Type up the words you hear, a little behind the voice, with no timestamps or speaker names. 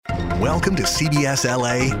Welcome to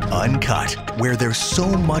CBSLA Uncut, where there's so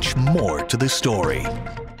much more to the story.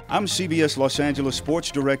 I'm CBS Los Angeles Sports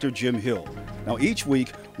Director Jim Hill. Now, each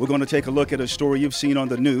week, we're going to take a look at a story you've seen on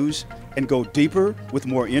the news and go deeper with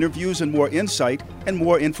more interviews and more insight and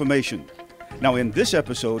more information. Now, in this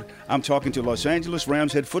episode, I'm talking to Los Angeles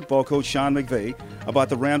Rams head football coach Sean McVay about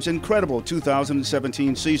the Rams' incredible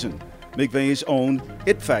 2017 season, McVay's own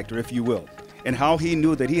it factor, if you will, and how he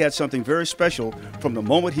knew that he had something very special from the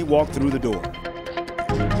moment he walked through the door.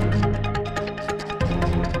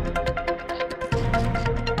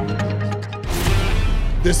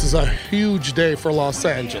 This is a huge day for Los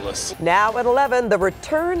Angeles. Now at 11, the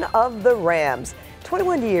return of the Rams.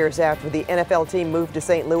 21 years after the NFL team moved to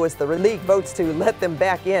St. Louis, the league votes to let them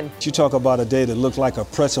back in. You talk about a day that looked like a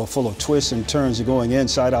pretzel full of twists and turns and going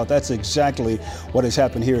inside out. That's exactly what has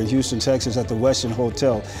happened here in Houston, Texas at the Westin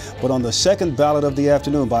Hotel. But on the second ballot of the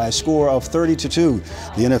afternoon, by a score of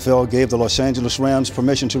 30-2, the NFL gave the Los Angeles Rams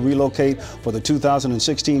permission to relocate for the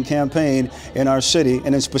 2016 campaign in our city,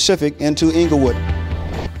 and in specific into Inglewood.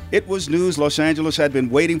 It was news Los Angeles had been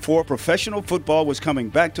waiting for. Professional football was coming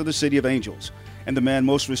back to the City of Angels. And the man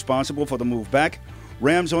most responsible for the move back,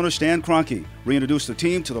 Rams owner Stan Kroenke, reintroduced the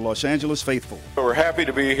team to the Los Angeles faithful. We're happy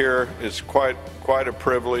to be here. It's quite a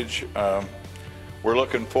privilege. We're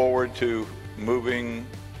looking forward to moving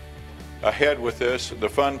ahead with this. The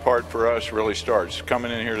fun part for us really starts.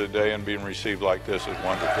 Coming in here today and being received like this is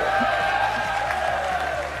wonderful.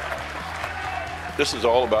 This is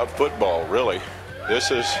all about football, really. This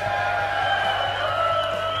is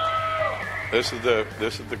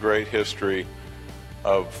the great history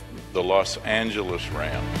of the Los Angeles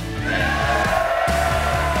Rams.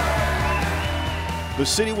 The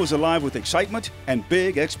city was alive with excitement and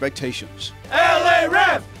big expectations. LA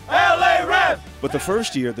Rams! LA Rams! But the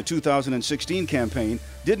first year, the 2016 campaign,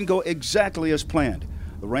 didn't go exactly as planned.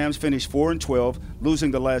 The Rams finished 4-12,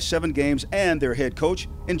 losing the last 7 games and their head coach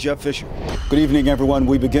in Jeff Fisher. Good evening, everyone.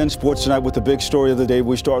 We begin sports tonight with the big story of the day.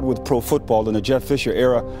 We start with pro football in the Jeff Fisher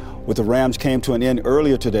era, with the Rams came to an end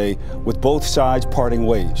earlier today with both sides parting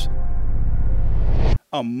ways.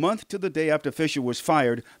 A month to the day after Fisher was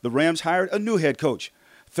fired, the Rams hired a new head coach,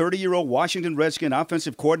 30-year-old Washington Redskin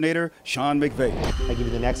offensive coordinator Sean McVay. I give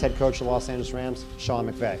you the next head coach of the Los Angeles Rams, Sean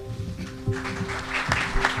McVay.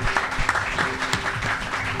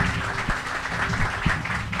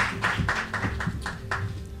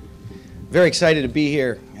 Very excited to be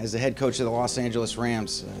here as the head coach of the Los Angeles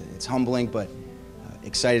Rams. It's humbling, but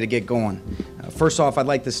excited to get going. First off, I'd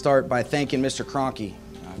like to start by thanking Mr. Kroenke.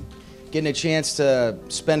 Getting a chance to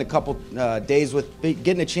spend a couple days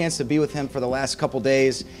getting a chance to be with him for the last couple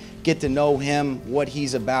days, get to know him, what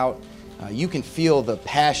he's about. You can feel the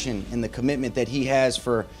passion and the commitment that he has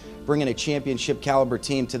for bringing a championship caliber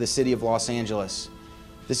team to the city of Los Angeles.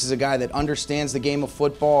 This is a guy that understands the game of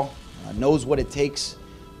football, knows what it takes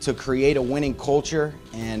to create a winning culture,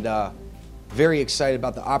 and very excited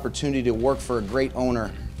about the opportunity to work for a great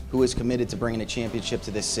owner who is committed to bringing a championship to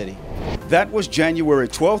this city. That was January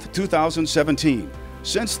 12th, 2017.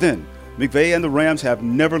 Since then, McVay and the Rams have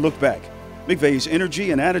never looked back. McVay's energy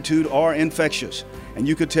and attitude are infectious, and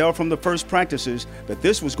you could tell from the first practices that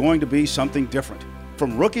this was going to be something different.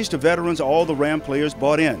 From rookies to veterans, all the Ram players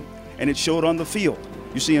bought in, and it showed on the field.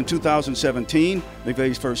 You see, in 2017,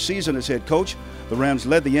 McVay's first season as head coach, the Rams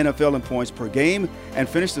led the NFL in points per game and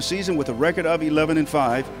finished the season with a record of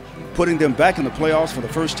 11-5, putting them back in the playoffs for the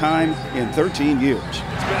first time in 13 years. It's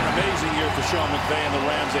been an amazing year for Sean McVay and the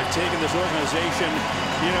Rams. They've taken this organization,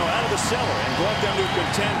 out of the cellar and brought them to a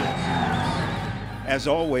contender. As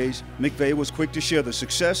always, McVay was quick to share the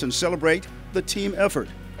success and celebrate the team effort.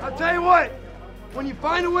 I'll tell you what, when you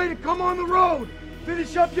find a way to come on the road,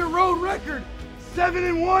 finish up your road record,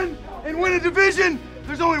 7-1, and win a division,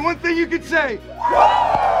 there's only one thing you could say.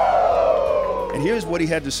 And here's what he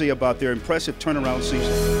had to say about their impressive turnaround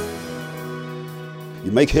season.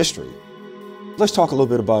 You make history. Let's talk a little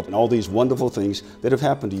bit about all these wonderful things that have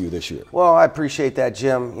happened to you this year. Well, I appreciate that,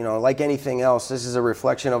 Jim. Like anything else, this is a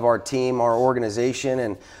reflection of our team, our organization,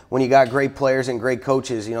 and when you got great players and great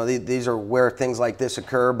coaches, these are where things like this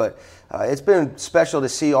occur. But it's been special to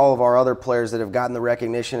see all of our other players that have gotten the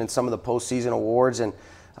recognition and some of the postseason awards, and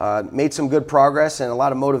made some good progress and a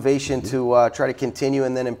lot of motivation to try to continue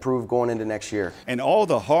and then improve going into next year. And all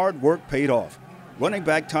the hard work paid off. Running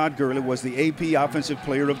back Todd Gurley was the AP Offensive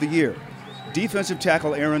Player of the Year. Defensive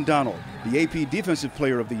tackle Aaron Donald, the AP Defensive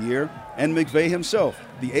Player of the Year, and McVay himself,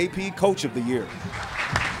 the AP Coach of the Year.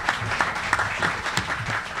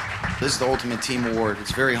 This is the ultimate team award.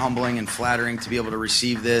 It's very humbling and flattering to be able to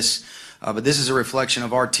receive this. But this is a reflection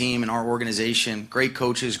of our team and our organization. Great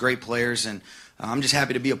coaches, great players, and I'm just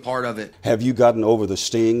happy to be a part of it. Have you gotten over the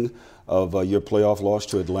sting of your playoff loss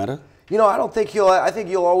to Atlanta? You know, I think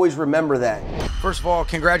you'll always remember that. First of all,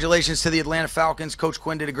 congratulations to the Atlanta Falcons. Coach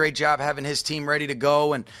Quinn did a great job having his team ready to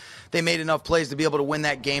go, and they made enough plays to be able to win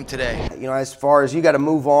that game today. You know, as far as you got to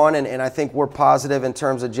move on, and I think we're positive in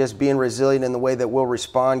terms of just being resilient in the way that we'll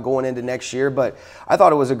respond going into next year. But I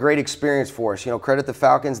thought it was a great experience for us. You know, credit the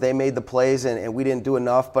Falcons. They made the plays, and we didn't do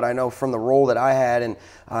enough. But I know from the role that I had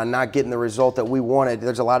and not getting the result that we wanted,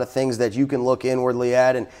 there's a lot of things that you can look inwardly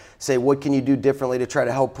at and say, what can you do differently to try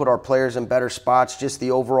to help put our players in better spots, just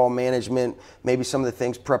the overall management, maybe some of the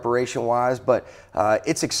things preparation-wise. But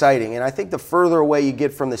it's exciting. And I think the further away you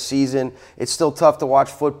get from the season, it's still tough to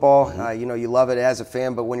watch football. You know, you love it as a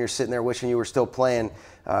fan, but when you're sitting there wishing you were still playing,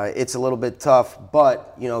 it's a little bit tough.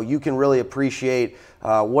 But, you know, you can really appreciate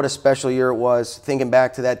what a special year it was, thinking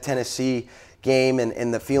back to that Tennessee game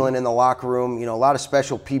and the feeling in the locker room. You know, a lot of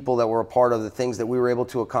special people that were a part of the things that we were able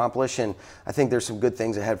to accomplish, and I think there's some good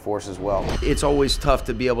things ahead for us as well. It's always tough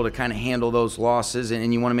to be able to kind of handle those losses,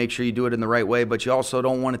 and you want to make sure you do it in the right way, but you also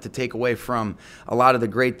don't want it to take away from a lot of the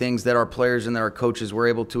great things that our players and that our coaches were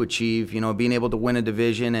able to achieve, you know, being able to win a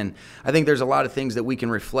division. And I think there's a lot of things that we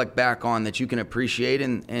can reflect back on that you can appreciate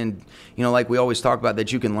and you know, like we always talk about,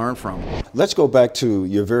 that you can learn from. Let's go back to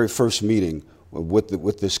your very first meeting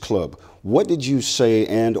with this club. What did you say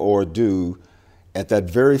and or do at that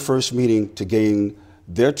very first meeting to gain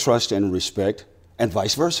their trust and respect, and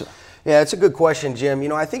vice versa? Yeah, it's a good question, Jim. You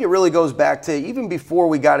know, I think it really goes back to even before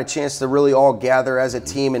we got a chance to really all gather as a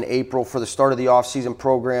team in April for the start of the off-season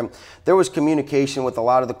program. There was communication with a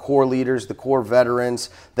lot of the core leaders, the core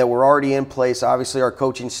veterans that were already in place, obviously our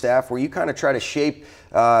coaching staff, where you kind of try to shape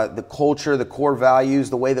the culture, the core values,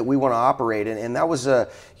 the way that we want to operate. And that was a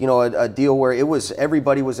deal where it was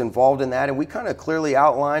everybody was involved in that, and we kind of clearly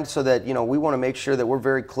outlined so that, you know, we want to make sure that we're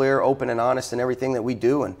very clear, open, and honest in everything that we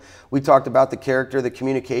do. And we talked about the character, the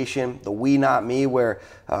communication, the we, not me, where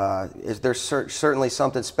there's certainly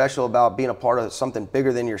something special about being a part of something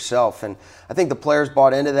bigger than yourself. And I think the players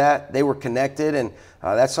bought into that. They were connected, and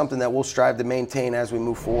that's something that we'll strive to maintain as we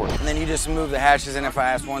move forward. And then you just move the hashes in if I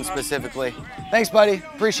ask one specifically. Thanks, buddy.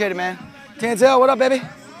 Appreciate it, man. Tanzel, what up, baby?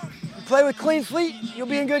 You play with clean feet, you'll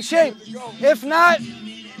be in good shape. If not,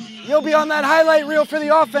 you'll be on that highlight reel for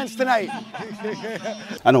the offense tonight.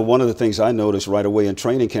 I know one of the things I noticed right away in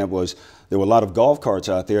training camp was there were a lot of golf carts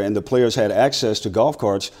out there, and the players had access to golf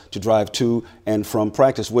carts to drive to and from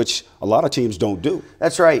practice, which a lot of teams don't do.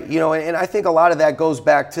 That's right. You know, and I think a lot of that goes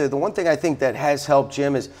back to the one thing I think that has helped,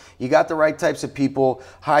 Jim, is you got the right types of people,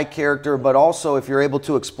 high character, but also if you're able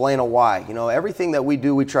to explain a why. You know, everything that we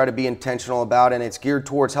do, we try to be intentional about, and it's geared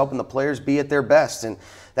towards helping the players be at their best. And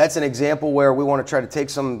that's an example where we want to try to take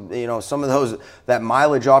some of that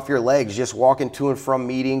mileage off your legs, just walking to and from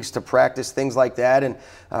meetings to practice, things like that. And,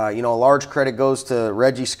 a large credit goes to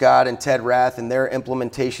Reggie Scott and Ted Rath and their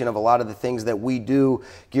implementation of a lot of the things that we do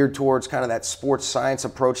geared towards kind of that sports science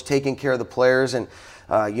approach, taking care of the players. And,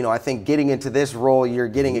 I think getting into this role, you're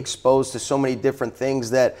getting exposed to so many different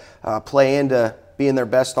things that play into being their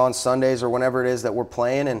best on Sundays or whenever it is that we're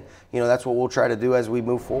playing, and that's what we'll try to do as we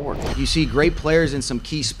move forward. You see great players in some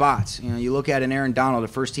key spots. You look at an Aaron Donald, a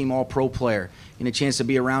first-team All-Pro player, and a chance to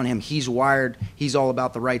be around him. He's wired. He's all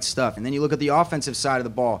about the right stuff. And then you look at the offensive side of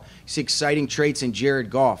the ball. You see exciting traits in Jared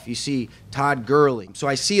Goff. You see Todd Gurley. So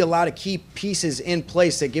I see a lot of key pieces in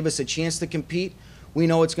place that give us a chance to compete. We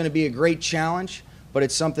know it's going to be a great challenge, but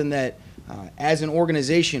it's something that, as an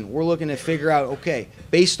organization, we're looking to figure out, okay,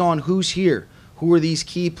 based on who's here, who are these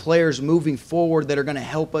key players moving forward that are going to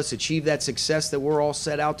help us achieve that success that we're all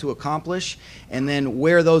set out to accomplish, and then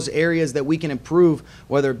where are those areas that we can improve,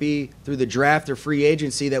 whether it be through the draft or free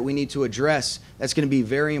agency that we need to address. That's going to be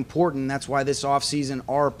very important. That's why this offseason,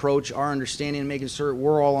 our approach, our understanding, and making sure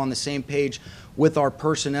we're all on the same page with our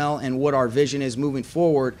personnel and what our vision is moving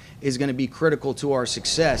forward is going to be critical to our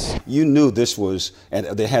success. You knew this was, and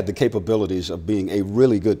they had the capabilities of being a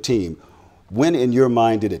really good team. When in your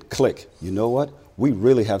mind did it click? You know what? We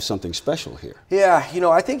really have something special here. Yeah,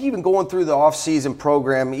 I think even going through the off-season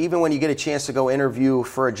program, even when you get a chance to go interview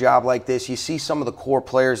for a job like this, you see some of the core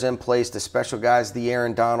players in place, the special guys, the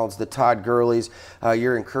Aaron Donalds, the Todd Gurleys.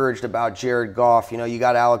 You're encouraged about Jared Goff. You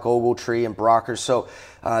got Alec Ogletree and Brockers. So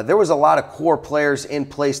there was a lot of core players in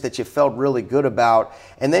place that you felt really good about,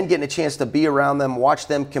 and then getting a chance to be around them, watch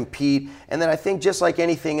them compete, and then I think just like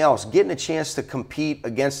anything else, getting a chance to compete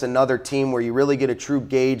against another team where you really get a true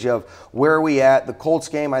gauge of where are we at. The Colts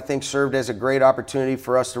game, I think, served as a great opportunity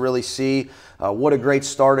for us to really see what a great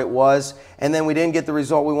start it was. and then we didn't get the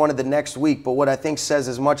result we wanted the next week. But what I think says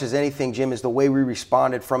as much as anything, Jim, is the way we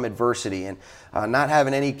responded from adversity. And not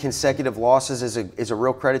having any consecutive losses is a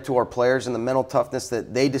real credit to our players and the mental toughness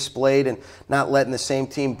that they displayed, and not letting the same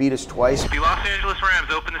team beat us twice. The Los Angeles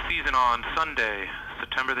Rams open the season on Sunday,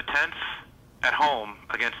 September the 10th, at home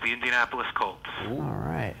against the Indianapolis Colts. All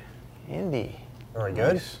right. Indy. Very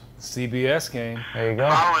good. Nice. CBS game. There you go.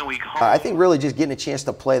 Following week home. I think really just getting a chance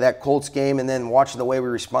to play that Colts game and then watching the way we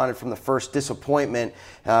responded from the first disappointment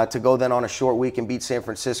to go then on a short week and beat San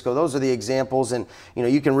Francisco. Those are the examples, and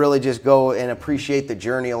you can really just go and appreciate the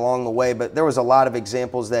journey along the way. But there was a lot of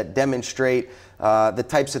examples that demonstrate the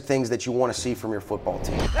types of things that you want to see from your football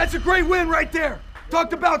team. That's a great win right there.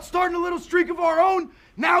 Talked about starting a little streak of our own.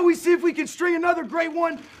 Now we see if we can string another great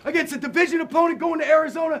one against a division opponent going to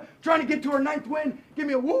Arizona, trying to get to our 9th win. Give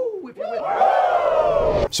me a woo if you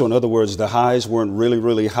will. So in other words, the highs weren't really,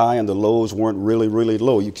 really high and the lows weren't really, really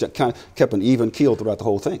low. You kind of kept an even keel throughout the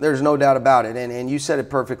whole thing. There's no doubt about it, and you said it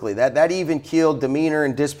perfectly. That even keeled demeanor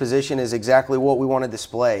and disposition is exactly what we want to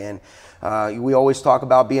display. And we always talk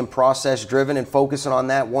about being process-driven and focusing on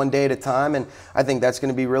that one day at a time, and I think that's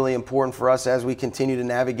going to be really important for us as we continue to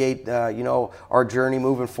navigate, our journey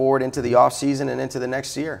moving forward into the offseason and into the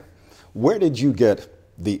next year. Where did you get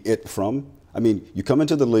the it from? I mean, you come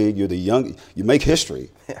into the league, you make history,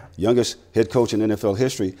 youngest head coach in NFL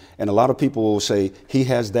history, and a lot of people will say he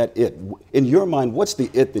has that it. In your mind, what's the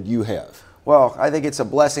it that you have? Well, I think it's a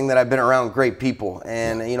blessing that I've been around great people.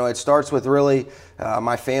 And, it starts with really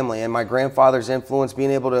my family and my grandfather's influence,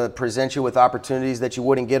 being able to present you with opportunities that you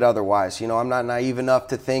wouldn't get otherwise. I'm not naive enough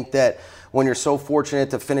to think that when you're so fortunate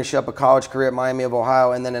to finish up a college career at Miami of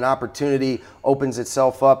Ohio and then an opportunity opens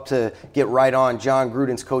itself up to get right on John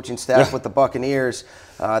Gruden's coaching staff with the Buccaneers,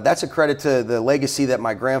 that's a credit to the legacy that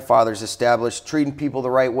my grandfather's established, treating people the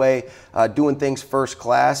right way, doing things first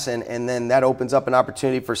class, and then that opens up an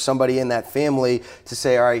opportunity for somebody in that family to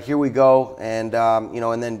say, all right, here we go, and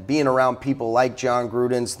and then being around people like John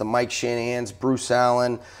Gruden's, the Mike Shanahan's, Bruce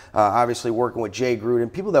Allen, obviously working with Jay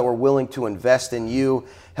Gruden, people that were willing to invest in you,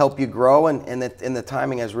 help you grow, and the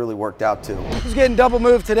timing has really worked out too. Who's getting double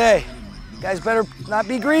moved today? You guys better not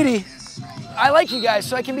be greedy. I like you guys,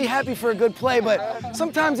 so I can be happy for a good play, but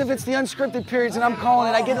sometimes if it's the unscripted periods and I'm calling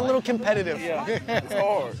it, I get a little competitive. It's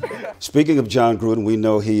hard. Speaking of John Gruden, we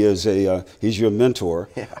know he is he's your mentor,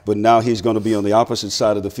 but now he's going to be on the opposite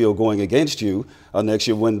side of the field going against you next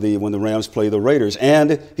year when the Rams play the Raiders,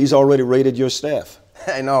 and he's already rated your staff.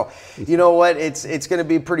 I know. You know what? It's going to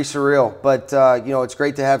be pretty surreal, but it's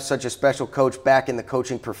great to have such a special coach back in the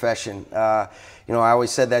coaching profession. I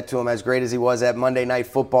always said that to him, as great as he was at Monday Night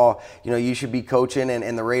Football, you should be coaching,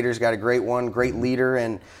 and the Raiders got a great one, great leader,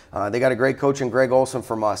 and they got a great coach in Greg Olsen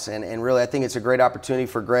from us, and really I think it's a great opportunity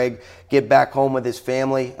for Greg get back home with his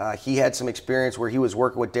family. He had some experience where he was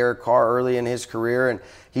working with Derek Carr early in his career, and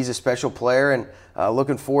he's a special player, and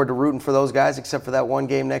looking forward to rooting for those guys except for that one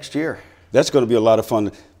game next year. That's going to be a lot of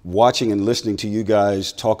fun watching and listening to you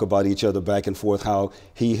guys talk about each other back and forth, how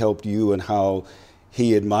he helped you and how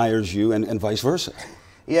he admires you and vice versa.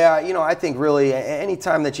 Yeah, I think really any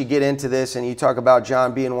time that you get into this and you talk about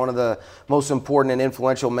John being one of the most important and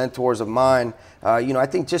influential mentors of mine, I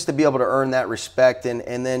think just to be able to earn that respect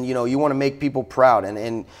and then, you want to make people proud. And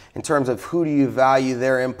in terms of who do you value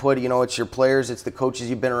their input, it's your players, it's the coaches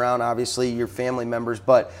you've been around, obviously your family members.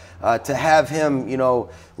 But to have him,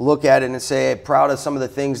 look at it and say, hey, proud of some of the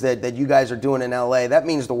things that you guys are doing in LA, that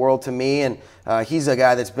means the world to me. And he's a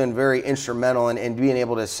guy that's been very instrumental in being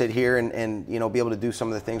able to sit here and be able to do some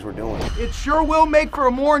of the things we're doing. It sure will make for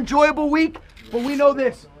a more enjoyable week, but we know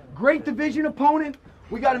this. Great division opponent.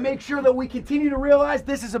 We got to make sure that we continue to realize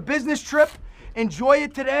this is a business trip. Enjoy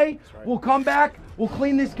it today. Right. We'll come back. We'll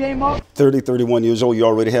clean this game up. 30, 31 years old, you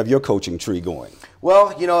already have your coaching tree going.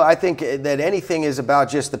 Well, I think that anything is about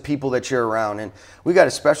just the people that you're around. And we got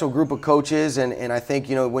a special group of coaches. And I think,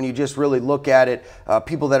 when you just really look at it,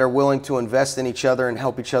 people that are willing to invest in each other and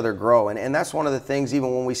help each other grow. And that's one of the things,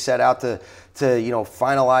 even when we set out to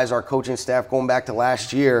finalize our coaching staff going back to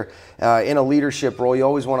last year, in a leadership role, you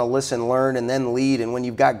always want to listen, learn, and then lead. And when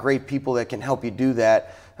you've got great people that can help you do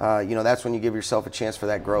that, that's when you give yourself a chance for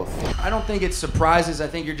that growth. I don't think it's surprises. I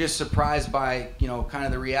think you're just surprised by, kind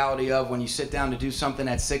of the reality of when you sit down to do something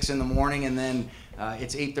at 6 in the morning and then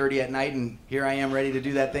it's 8:30 at night and here I am ready to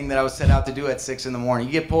do that thing that I was set out to do at 6 in the morning.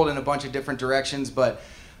 You get pulled in a bunch of different directions, but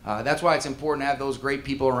that's why it's important to have those great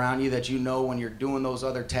people around you that when you're doing those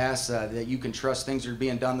other tasks that you can trust things are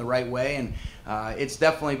being done the right way. And it's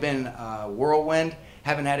definitely been a whirlwind.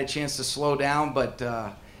 Haven't had a chance to slow down, but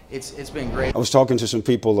it's been great. I was talking to some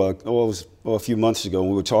people a few months ago, and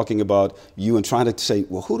we were talking about you and trying to say,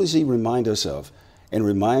 well, who does he remind us of? And it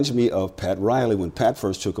reminds me of Pat Riley when Pat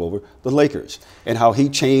first took over the Lakers and how he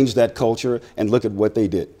changed that culture, and look at what they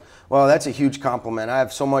did. Well, that's a huge compliment. I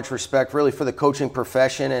have so much respect really for the coaching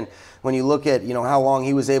profession, and when you look at how long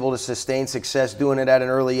he was able to sustain success doing it at an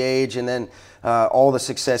early age, and then all the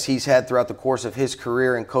success he's had throughout the course of his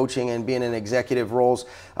career in coaching and being in executive roles,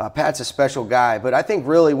 Pat's a special guy. But I think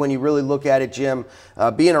really when you really look at it, Jim,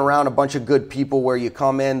 being around a bunch of good people where you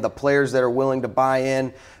come in, the players that are willing to buy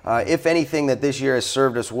in, if anything that this year has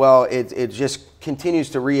served us well, it just continues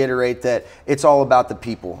to reiterate that it's all about the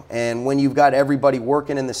people. And when you've got everybody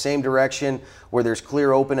working in the same direction, where there's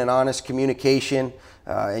clear, open, and honest communication,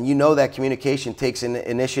 and that communication takes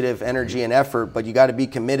initiative, energy, and effort, but you got to be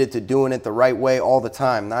committed to doing it the right way all the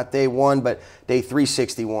time. Not day one, but day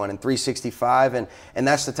 361 and 365. And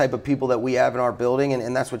that's the type of people that we have in our building,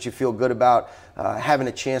 and that's what you feel good about, having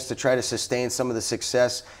a chance to try to sustain some of the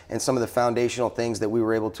success and some of the foundational things that we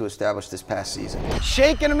were able to establish this past season.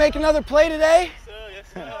 Shake gonna make another play today?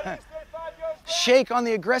 Shake on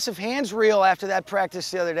the aggressive hands reel after that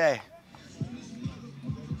practice the other day.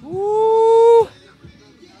 Woo!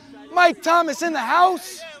 Mike Thomas in the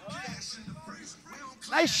house.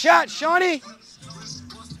 Nice shot, Shawnee.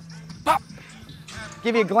 Pop.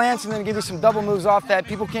 Give you a glance and then give you some double moves off that.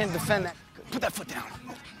 People can't defend that. Put that foot down.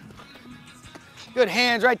 Good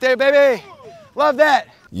hands right there, baby. Love that.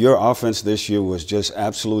 Your offense this year was just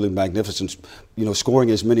absolutely magnificent, scoring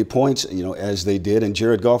as many points, as they did, and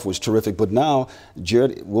Jared Goff was terrific. But now,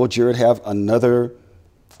 will Jared have another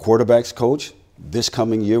quarterbacks coach this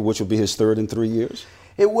coming year, which will be his third in 3 years?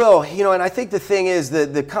 It will, and I think the thing is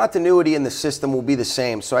that the continuity in the system will be the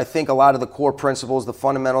same. So I think a lot of the core principles, the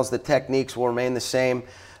fundamentals, the techniques will remain the same.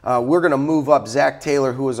 We're going to move up Zach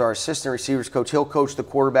Taylor, who is our assistant receivers coach. He'll coach the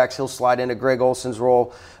quarterbacks. He'll slide into Greg Olson's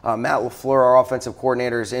role. Matt LaFleur, our offensive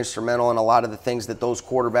coordinator, is instrumental in a lot of the things that those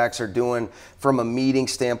quarterbacks are doing from a meeting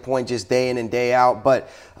standpoint, just day in and day out.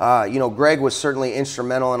 But, Greg was certainly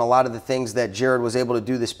instrumental in a lot of the things that Jared was able to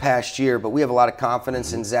do this past year. But we have a lot of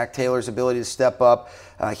confidence in Zach Taylor's ability to step up.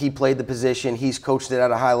 He played the position. He's coached it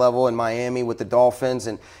at a high level in Miami with the Dolphins,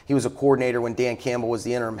 and he was a coordinator when Dan Campbell was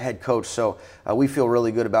the interim head coach. So we feel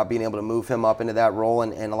really good about being able to move him up into that role,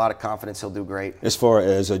 and a lot of confidence he'll do great. As far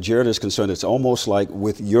as Jared is concerned, it's almost like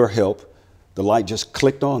with your help, the light just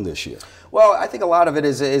clicked on this year. Well, I think a lot of it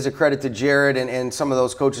is a credit to Jared and some of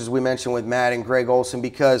those coaches we mentioned with Matt and Greg Olson,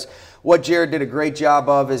 because what Jared did a great job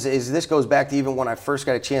of is this goes back to even when I first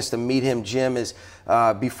got a chance to meet him, Jim, is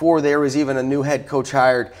before there was even a new head coach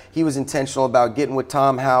hired, he was intentional about getting with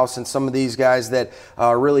Tom House and some of these guys that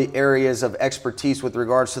are really areas of expertise with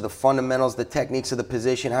regards to the fundamentals, the techniques of the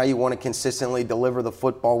position, how you want to consistently deliver the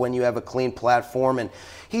football when you have a clean platform. And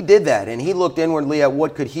he did that, and he looked inwardly at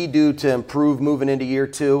what could he do to improve moving into year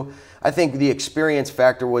two. I think the experience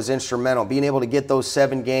factor was instrumental, being able to get those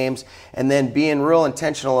 7 games and then being real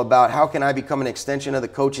intentional about how can I become an extension of the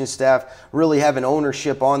coaching staff, really having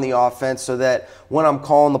ownership on the offense so that when I'm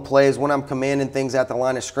calling the plays, when I'm commanding things at the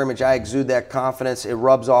line of scrimmage, I exude that confidence. It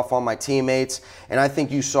rubs off on my teammates, and I think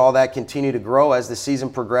you saw that continue to grow as the season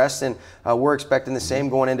progressed, and we're expecting the same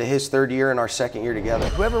going into his 3rd year and our 2nd year together.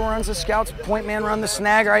 Whoever runs the scouts, point man run the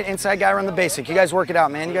snag, all right, inside guy run the basic. You guys work it out,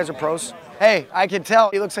 man. You guys are pros. Hey, I can tell.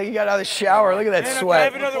 He looks like he got out of the shower. Look at that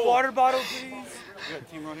sweat. Can I have another water bottle, please? You got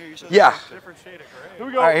a team on here. You said yeah. Different shade of gray. Here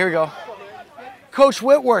we go. All right, here we go. Coach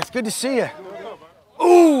Whitworth, good to see you.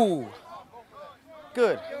 Ooh.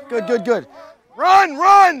 Good, good, good, good. Run,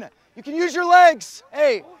 run. You can use your legs.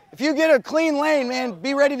 Hey, if you get a clean lane, man,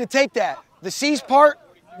 be ready to take that. The C's part,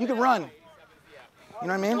 you can run. You know what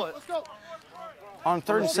I mean? Let's go. On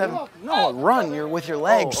 3rd and 7. No, run. You're with your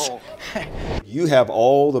legs. You have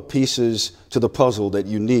all the pieces to the puzzle that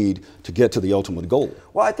you need to get to the ultimate goal.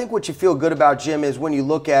 Well, I think what you feel good about, Jim, is when you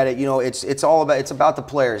look at it, it's about the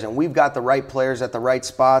players, and we've got the right players at the right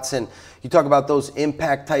spots. And you talk about those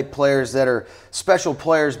impact type players that are special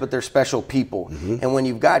players, but they're special people. Mm-hmm. And when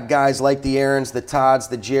you've got guys like the Aarons, the Todds,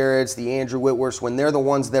 the Jareds, the Andrew Whitworths, when they're the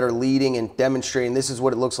ones that are leading and demonstrating this is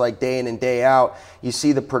what it looks like day in and day out, you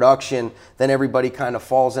see the production, then everybody kind of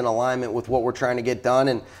falls in alignment with what we're trying to get done,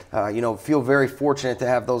 and feel very fortunate to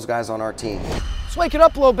have those guys on our team. Let's wake it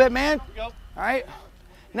up a little bit, man. All right.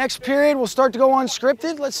 Next period, we'll start to go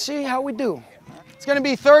unscripted. Let's see how we do. It's going to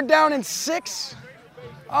be 3rd down and 6.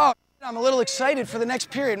 Oh, I'm a little excited for the next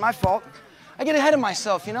period. My fault. I get ahead of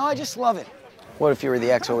myself, I just love it. What if you were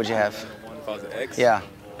the X? What would you have? If I was the X? Yeah.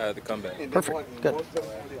 The comeback. Perfect. Good.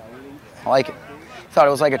 I like it. Thought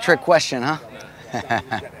it was like a trick question, huh?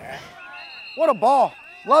 What a ball.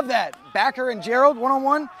 Love that. Backer and Gerald,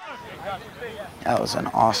 1-on-1. That was an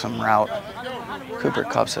awesome route. Cooper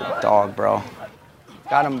Kupp's a dog, bro.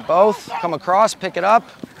 Got them both. Come across, pick it up.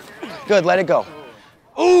 Good, let it go.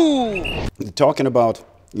 Ooh! Talking about,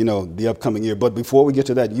 you know, the upcoming year, but before we get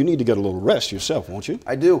to that, you need to get a little rest yourself, won't you?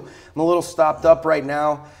 I do. I'm a little stopped up right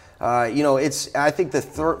now. You know, I think the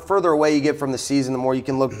further away you get from the season, the more you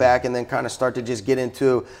can look back and then kind of start to just get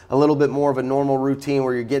into a little bit more of a normal routine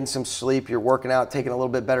where you're getting some sleep, you're working out, taking a little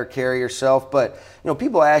bit better care of yourself. But, you know,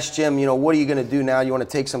 people ask Jim, you know, what are you going to do now? You want to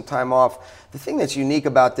take some time off? The thing that's unique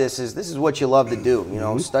about this is what you love to do. You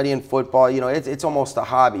know, studying football, you know, it's almost a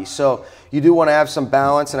hobby. So you do want to have some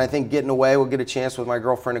balance, and I think getting away, we'll get a chance with my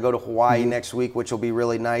girlfriend to go to Hawaii next week, which will be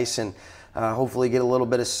really nice, and hopefully get a little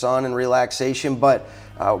bit of sun and relaxation. But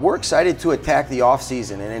we're excited to attack the off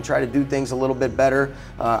season and try to do things a little bit better.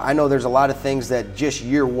 I know there's a lot of things that just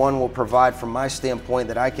year one will provide from my standpoint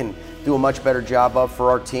that I can do a much better job of for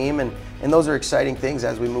our team, and those are exciting things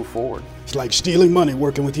as we move forward. It's like stealing money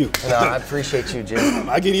working with you. No, I appreciate you, Jim.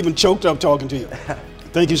 I get even choked up talking to you.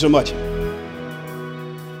 Thank you so much.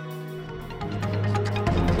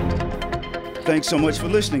 Thanks so much for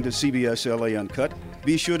listening to CBSLA Uncut.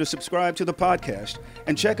 Be sure to subscribe to the podcast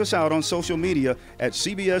and check us out on social media at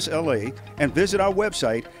CBSLA and visit our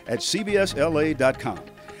website at cbsla.com.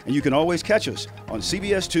 And you can always catch us on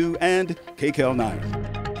CBS2 and KCAL 9.